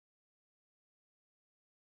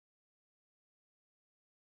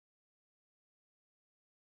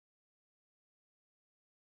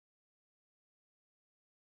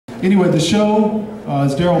Anyway, the show,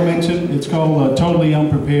 as Daryl mentioned, it's called Totally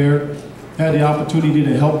Unprepared. Had the opportunity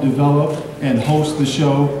to help develop and host the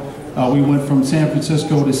show. We went from San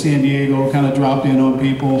Francisco to San Diego, kind of dropped in on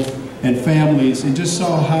people and families and just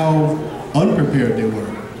saw how unprepared they were.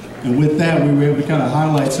 And with that, we were able to kind of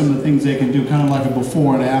highlight some of the things they can do, kind of like a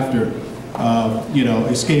before and after. You know,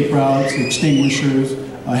 escape routes, extinguishers,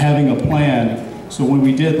 having a plan. So when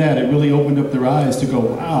we did that, it really opened up their eyes to go,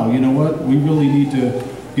 wow, you know what? We really need to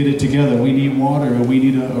get it together. We need water, and we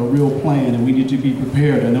need a real plan, and we need to be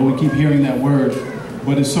prepared. I know we keep hearing that word,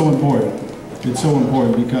 but it's so important. It's so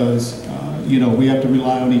important because, you know, we have to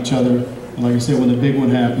rely on each other. And like I said, when the big one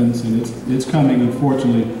happens, and it's coming,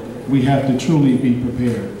 unfortunately, we have to truly be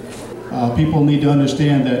prepared. People need to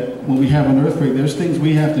understand that when we have an earthquake, there's things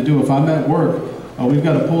we have to do. If I'm at work, we've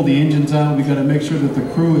got to pull the engines out. We've got to make sure that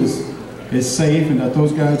the crew is safe and that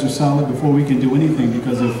those guys are solid before we can do anything,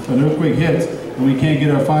 because if an earthquake hits and we can't get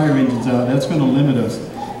our fire engines out, that's going to limit us.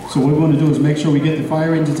 So what we want to do is make sure we get the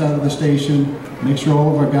fire engines out of the station, make sure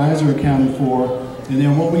all of our guys are accounted for, and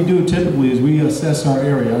then what we do typically is we assess our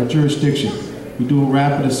area, our jurisdiction. We do a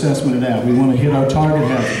rapid assessment of that. We want to hit our target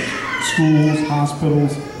hazards, schools,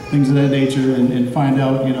 hospitals, things of that nature, and find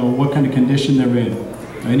out, you know, what kind of condition they're in.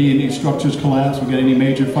 Any structures collapse, we got any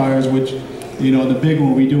major fires, which, you know, the big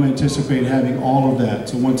one, we do anticipate having all of that.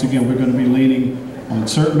 So once again, we're going to be leaning on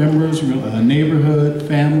certain members, neighborhood,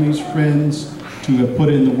 families, friends, to have put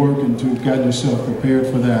in the work and to have gotten yourself prepared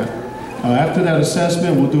for that. After that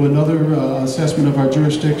assessment, we'll do another assessment of our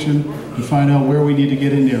jurisdiction to find out where we need to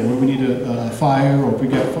get in there, where we need a fire, or if we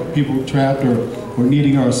got people trapped or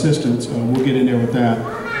needing our assistance, we'll get in there with that.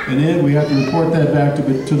 And then we have to report that back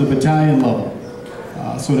to the battalion level.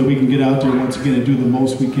 So that we can get out there once again and do the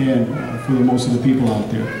most we can for the most of the people out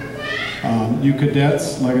there. You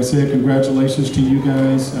cadets, like I said, congratulations to you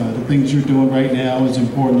guys. The things you're doing right now is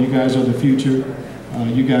important. You guys are the future.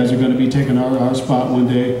 You guys are going to be taking our spot one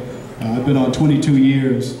day. I've been on 22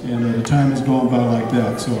 years, and the time has gone by like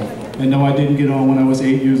that. So, and no, I didn't get on when I was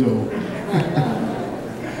 8 years old.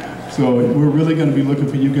 So we're really going to be looking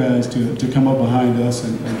for you guys to come up behind us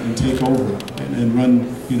and take over and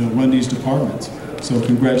run these departments. So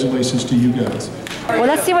congratulations to you guys. Well,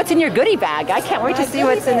 let's see what's in your goodie bag. I can't wait to see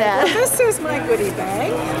what's in that. Well, this is my goodie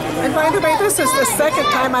bag. And by the way, this is the second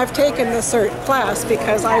time I've taken the C.E.R.T class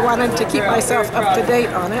because I wanted to keep myself up to date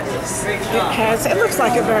on it. It looks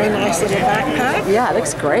like a very nice little backpack. Yeah, it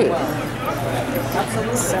looks great.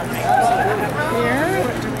 So, here,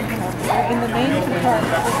 in the main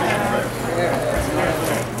compartment,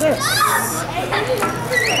 this.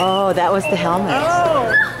 Oh, that was the helmet.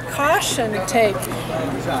 Oh, caution tape.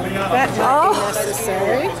 That might be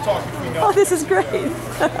necessary. Oh, this is great. And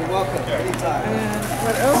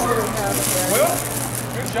what else do we have here? Well,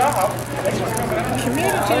 good job.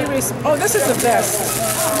 Community response. Oh, this is the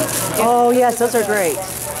vest. Oh, yes, those are great.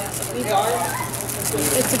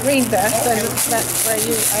 It's a green vest, and that's where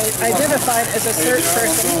I identified as a C.E.R.T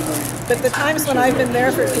person. But the times when I've been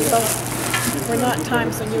there for people were not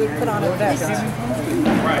times when you would put on a vest.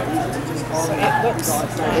 So it looks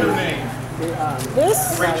this.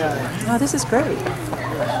 Oh, this is great.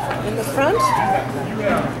 In the front,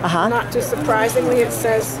 not too surprisingly, it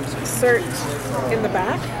says C.E.R.T in the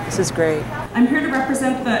back. This is great. I'm here to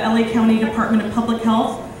represent the LA County Department of Public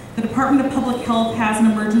Health. The Department of Public Health has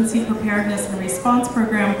an emergency preparedness and response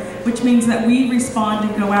program, which means that we respond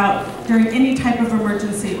and go out during any type of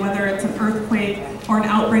emergency, whether it's an earthquake or an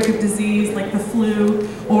outbreak of disease like the flu,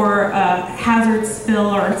 or a hazard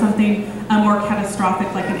spill, or something more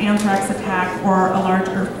catastrophic like an anthrax attack or a large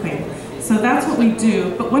earthquake. So that's what we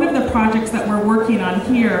do. But one of the projects that we're working on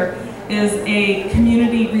here is a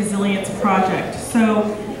community resilience project.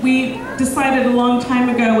 So we decided a long time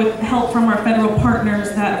ago, with help from our federal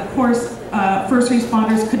partners, that of course first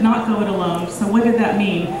responders could not go it alone. So what did that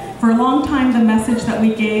mean? For a long time, the message that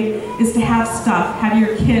we gave is to have stuff, have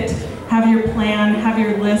your kit, have your plan, have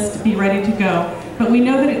your list, be ready to go. But we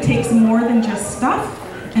know that it takes more than just stuff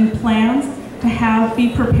and plans to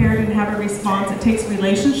be prepared and have a response. It takes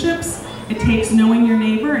relationships. It takes knowing your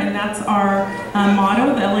neighbor, and that's our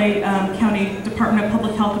motto, the LA County Department of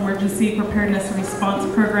Public Health Emergency Preparedness and Response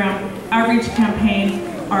Program outreach campaign.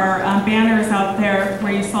 Our banner is out there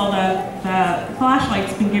where you saw the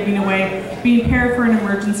flashlights been giving away. Being prepared for an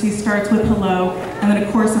emergency starts with hello, and then of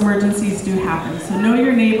course emergencies do happen. So know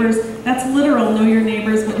your neighbors. That's literal, know your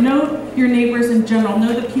neighbors, but know your neighbors in general.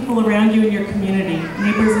 Know the people around you in your community.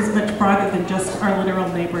 Neighbors is much broader than just our literal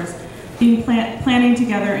neighbors. Being planning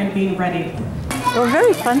together and being ready. Well,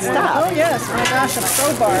 very fun stuff. Oh yes, my gosh, a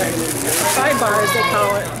crowbar. Pry bars they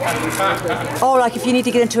call it. Oh, like if you need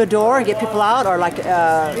to get into a door and get people out, or like,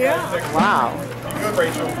 Yeah. wow. Good,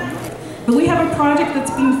 Rachel. But we have a project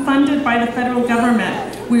that's being funded by the federal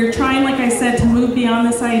government. We are trying, like I said, to move beyond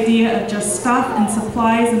this idea of just stuff and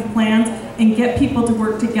supplies and plans and get people to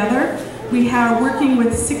work together. We are working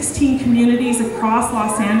with 16 communities across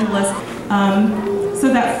Los Angeles.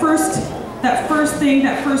 So that first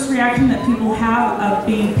reaction that people have of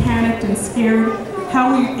being panicked and scared,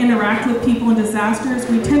 how we interact with people in disasters,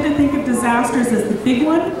 we tend to think of disasters as the big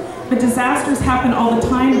one, but disasters happen all the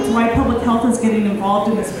time. It's why public health is getting involved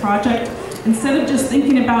in this project. Instead of just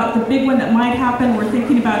thinking about the big one that might happen, we're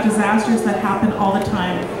thinking about disasters that happen all the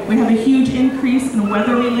time. We have a huge increase in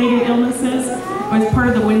weather-related illnesses. I was part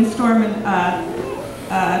of the windstorm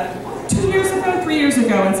 3 years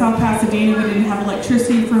ago in South Pasadena. We didn't have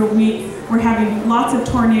electricity for a week. We're having lots of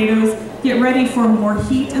tornadoes. Get ready for more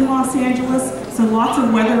heat in Los Angeles. So lots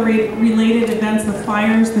of weather-related events, the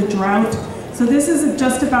fires, the drought. So this isn't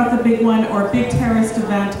just about the big one or a big terrorist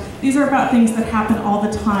event. These are about things that happen all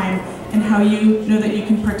the time and how you know that you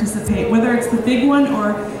can participate. Whether it's the big one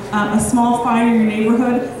or a small fire in your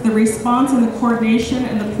neighborhood, the response and the coordination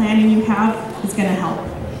and the planning you have is going to help.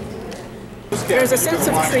 There's a sense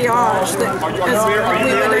of triage that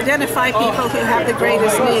we would identify people who have the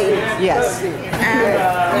greatest need. Yes.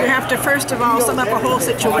 And you have to first of all sum up a whole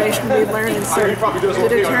situation we learn in CERT to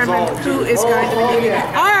determine who is going to be needing it.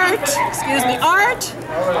 Art! Excuse me, Art!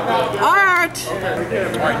 Art! All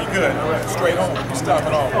right, you good. Straight home. You stop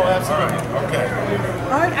it all. Oh, absolutely. Okay.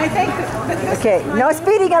 Art, I think that this Okay, is my no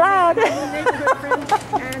speeding allowed. neighborhood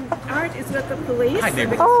friend, and Art is with the police. Hi,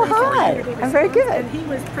 neighbor. Oh, hi. I'm very good. And he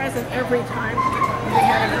was present every time we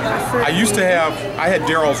had an I used to have, I had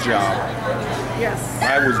Daryl's job. Yes.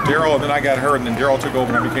 I was Daryl, and then I got hurt, and then Daryl took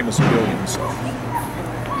over, and I became a civilian. So,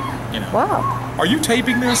 you know. Wow. Are you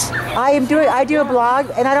taping this? I do a blog,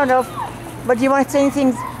 and I don't know but do you want to say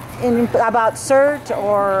anything about CERT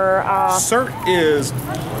or? CERT is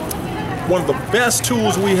one of the best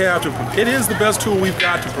tools we have it is the best tool we've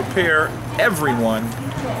got to prepare everyone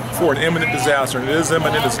for an imminent disaster. And it is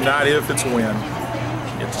imminent, it's not if, it's when.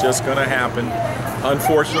 It's just gonna happen.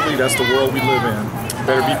 Unfortunately, that's the world we live in.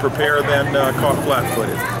 Better be prepared than caught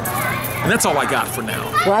flat-footed. And that's all I got for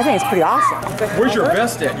now. Well, I think it's pretty awesome. Where's your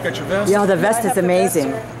vest at? You got your vest? Yeah, the vest is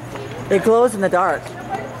amazing. It glows in the dark.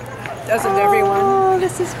 Doesn't everyone? Oh,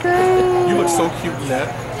 this is great. You look so cute in that.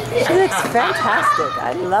 She looks fantastic.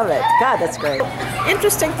 I love it. God, that's great.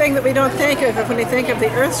 Interesting thing that we don't think of when we think of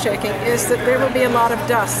the earth shaking is that there will be a lot of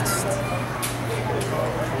dust.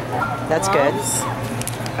 That's good.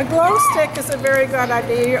 A glow stick is a very good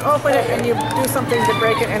idea. You open it and you do something to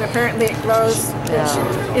break it, and apparently it glows.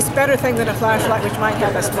 Yeah. It's a better thing than a flashlight, which might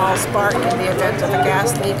have a small spark in the event of a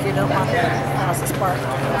gas leak. You don't want to cause a spark.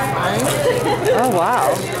 Fine. Oh,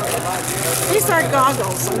 wow. These are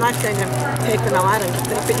goggles. I'm not going to take them out,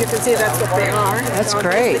 but you can see that's what they are. That's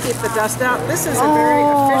Goggles great. to keep the dust out. This is a very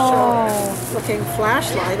official looking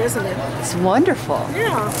flashlight, isn't it? It's wonderful.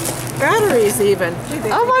 Yeah. Batteries even.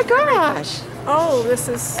 Oh my gosh. Oh, this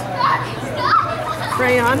is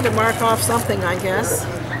crayon to mark off something, I guess.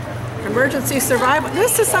 Emergency survival.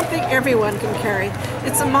 This is something everyone can carry.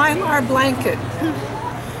 It's a Mylar blanket.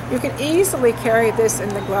 You can easily carry this in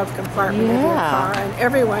the glove compartment of your car, and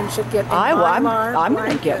everyone should get a Mylar I'm blanket.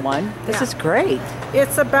 going to get one. This Yeah. is great.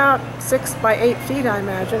 It's about 6 by 8 feet, I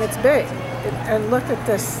imagine. It's big. And look at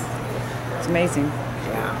this. It's amazing.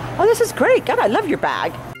 Yeah. Oh, this is great. God, I love your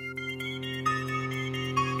bag.